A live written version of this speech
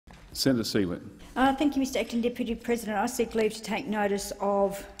Senator Siewert. Thank you, Mr Acting Deputy President. I seek leave to take notice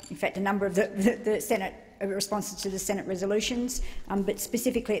of, in fact, a number of the Senate responses to the Senate resolutions, but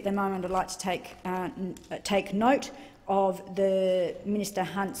specifically at the moment I'd like to take note of the Minister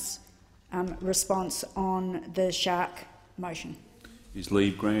Hunt's response on the shark motion. Is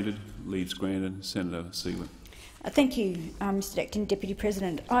leave granted? Leave's granted. Senator Siewert. Thank you, Mr Acting Deputy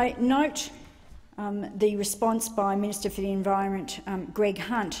President. I note the response by Minister for the Environment, Greg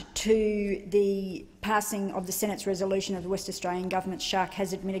Hunt, to the passing of the Senate's resolution of the West Australian Government's Shark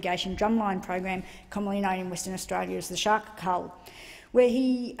Hazard Mitigation Drumline Program, commonly known in Western Australia as the Shark Cull, where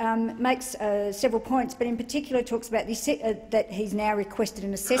he makes several points, but in particular talks about that he's now requested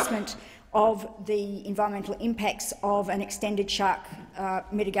an assessment of the environmental impacts of an extended shark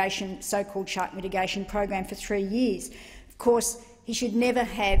mitigation, so-called shark mitigation program for 3 years. Of course, he should never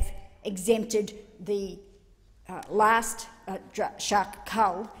have exempted the last shark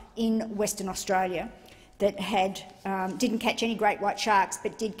cull in Western Australia that didn't catch any great white sharks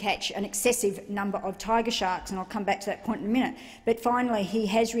but did catch an excessive number of tiger sharks, and I'll come back to that point in a minute. But finally, he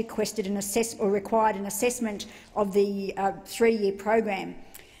has requested required an assessment of the 3-year program,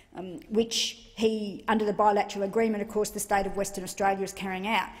 which he, under the bilateral agreement, of course, the state of Western Australia is carrying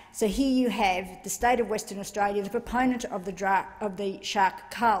out. So here you have the state of Western Australia, the proponent of the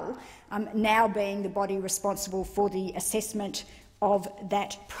shark cull, now being the body responsible for the assessment of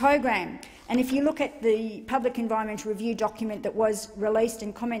that program. And if you look at the public environmental review document that was released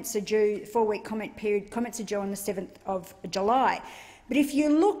and comments are due, 4-week comment period, comments are due on the 7th of July. But if you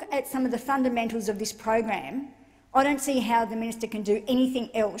look at some of the fundamentals of this program, I don't see how the minister can do anything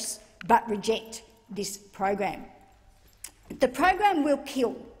else but reject this program. The program will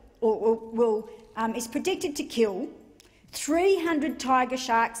kill, is predicted to kill 300 tiger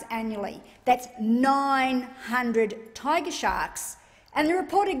sharks annually. That's 900 tiger sharks, and the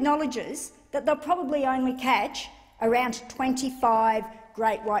report acknowledges that they'll probably only catch around 25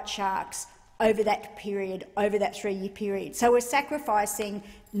 great white sharks over that period, over that 3-year period. So we're sacrificing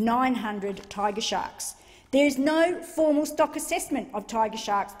 900 tiger sharks. There is no formal stock assessment of tiger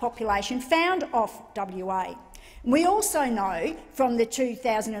sharks' population found off WA. We also know from the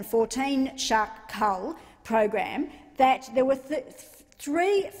 2014 shark cull program that there were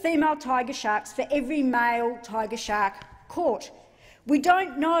 3 female tiger sharks for every male tiger shark caught. We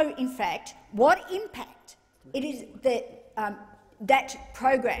don't know, in fact, what impact it is that that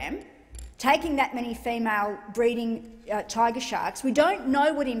program, taking that many female breeding tiger sharks, we don't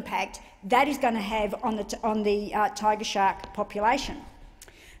know what impact that is going to have on the tiger shark population.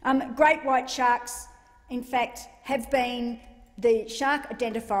 Great white sharks, in fact, have been the shark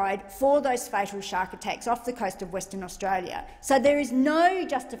identified for those fatal shark attacks off the coast of Western Australia. So there is no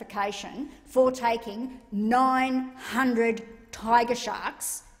justification for taking 900 tiger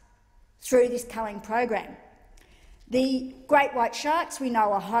sharks through this culling program. The great white sharks, we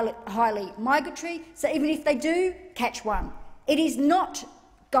know, are highly migratory, so even if they do catch one, it is not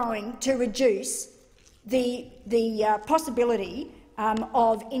going to reduce the possibility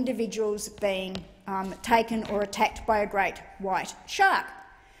of individuals being taken or attacked by a great white shark.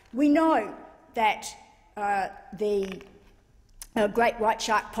 We know that the great white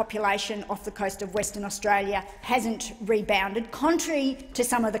shark population off the coast of Western Australia hasn't rebounded, contrary to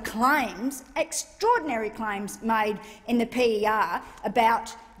some of the claims, extraordinary claims made in the PER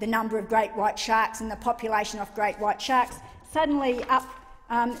about the number of great white sharks and the population of great white sharks. Suddenly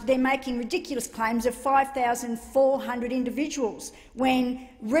they're making ridiculous claims of 5,400 individuals, when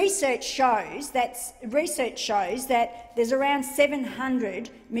research shows that there's around 700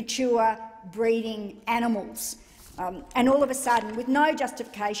 mature breeding animals. And all of a sudden, with no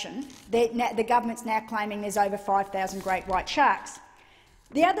justification, the government's now claiming there's over 5,000 great white sharks.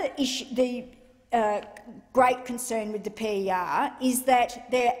 The other issue, the great concern with the PER is that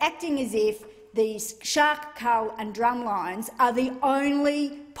they're acting as if these shark cull and drum lines are the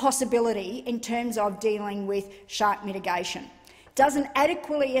only possibility in terms of dealing with shark mitigation. It doesn't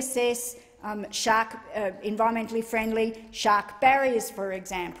adequately assess environmentally friendly shark barriers, for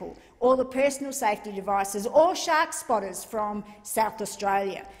example, or the personal safety devices or shark spotters from South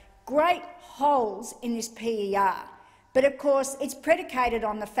Australia. Great holes in this PER. But of course it's predicated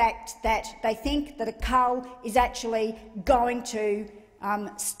on the fact that they think that a cull is actually going to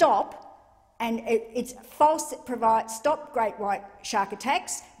stop, and it's false, stop great white shark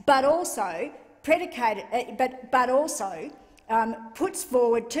attacks, but also puts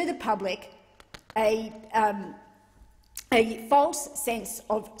forward to the public a false sense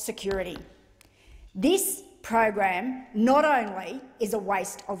of security. This program not only is a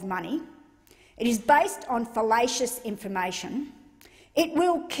waste of money, it is based on fallacious information, It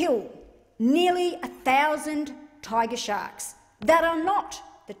will kill nearly 1,000 tiger sharks that are not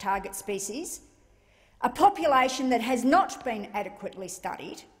the target species, a population that has not been adequately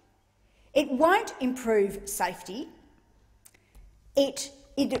studied. It won't improve safety.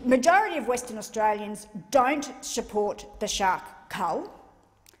 The majority of Western Australians don't support the shark cull.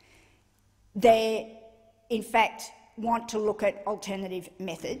 They, in fact, want to look at alternative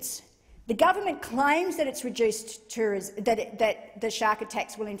methods. The government claims that it's reduced tourism, that the shark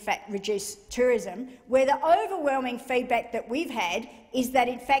attacks will in fact reduce tourism, where the overwhelming feedback that we've had is that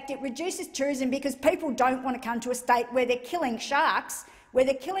in fact it reduces tourism because people don't want to come to a state where they're killing sharks, where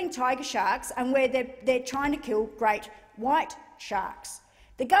they're killing tiger sharks and where they're trying to kill great white sharks.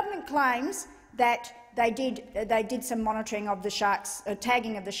 The government claims that they did some monitoring of the sharks,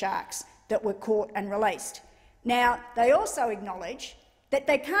 tagging of the sharks that were caught and released. Now, they also acknowledge that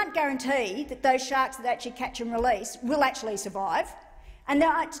they can't guarantee that those sharks that actually catch and release will actually survive, and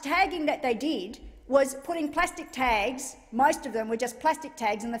the tagging that they did was putting plastic tags, most of them were just plastic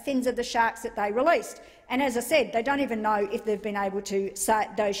tags, on the fins of the sharks that they released. And as I said, they don't even know if they've been able to say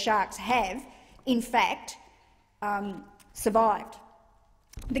those sharks have, in fact, survived.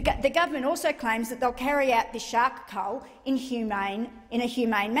 The government also claims that they'll carry out this shark cull in a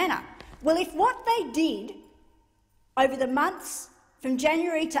humane manner. Well, if what they did over the months from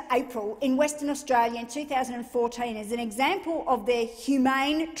January to April in Western Australia in 2014 is an example of their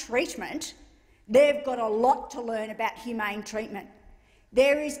humane treatment, they've got a lot to learn about humane treatment.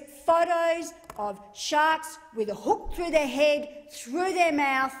 There is photos of sharks with a hook through their head, through their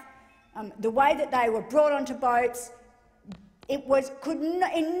mouth, the way that they were brought onto boats.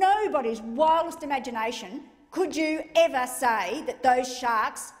 In nobody's wildest imagination could you ever say that those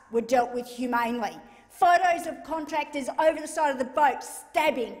sharks were dealt with humanely. Photos of contractors over the side of the boat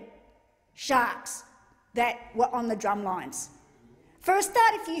stabbing sharks that were on the drum lines. For a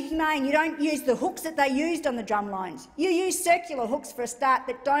start, if you're humane, you don't use the hooks that they used on the drum lines. You use circular hooks for a start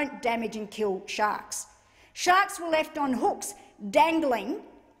that don't damage and kill sharks. Sharks were left on hooks dangling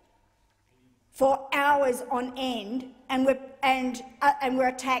for hours on end and were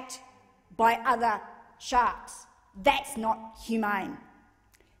attacked by other sharks. That's not humane.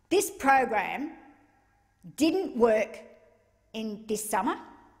 This program didn't work in this summer.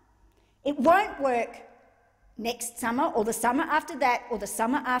 It won't work next summer or the summer after that or the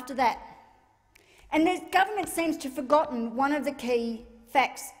summer after that. And the government seems to have forgotten one of the key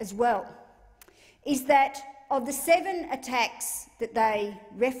facts as well, is that of the 7 attacks that they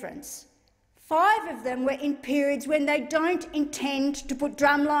reference, 5 of them were in periods when they don't intend to put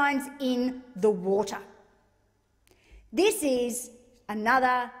drumlines in the water. This is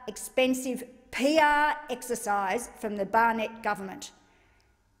another expensive PR exercise from the Barnett government.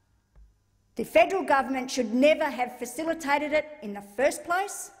 The federal government should never have facilitated it in the first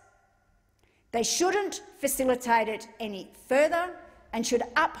place. They shouldn't facilitate it any further and should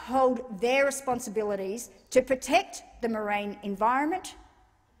uphold their responsibilities to protect the marine environment,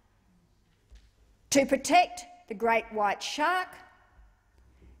 to protect the great white shark,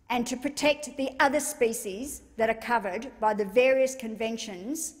 and to protect the other species that are covered by the various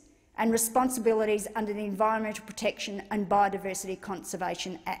conventions and responsibilities under the Environmental Protection and Biodiversity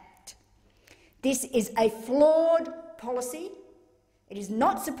Conservation Act. This is a flawed policy. It is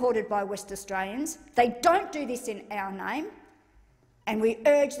not supported by West Australians. They don't do this in our name, and we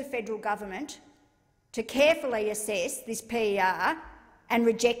urge the federal government to carefully assess this PER and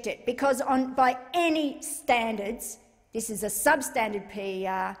reject it, because by any standards, this is a substandard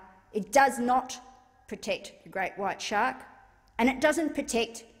PER. It does not protect the great white shark, and it doesn't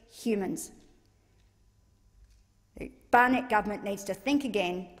protect humans. The Barnett government needs to think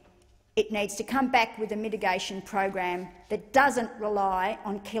again. It needs to come back with a mitigation program that doesn't rely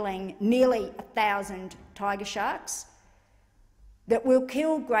on killing nearly 1,000 tiger sharks, that will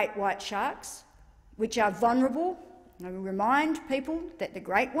kill great white sharks, which are vulnerable. I will remind people that the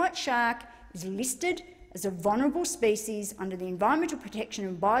great white shark is listed as a vulnerable species under the Environmental Protection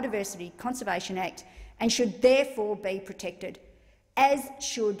and Biodiversity Conservation Act and should therefore be protected, as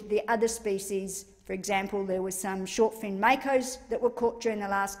should the other species. For example, there were some short-fin makos that were caught during the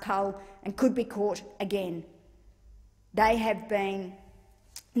last cull and could be caught again. They have been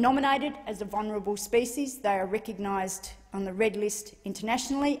nominated as a vulnerable species. They are recognised on the red list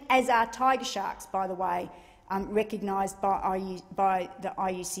internationally, as are tiger sharks, by the way, recognised by the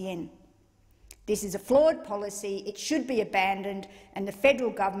IUCN. This is a flawed policy. It should be abandoned, and the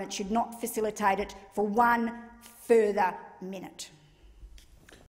federal government should not facilitate it for one further minute.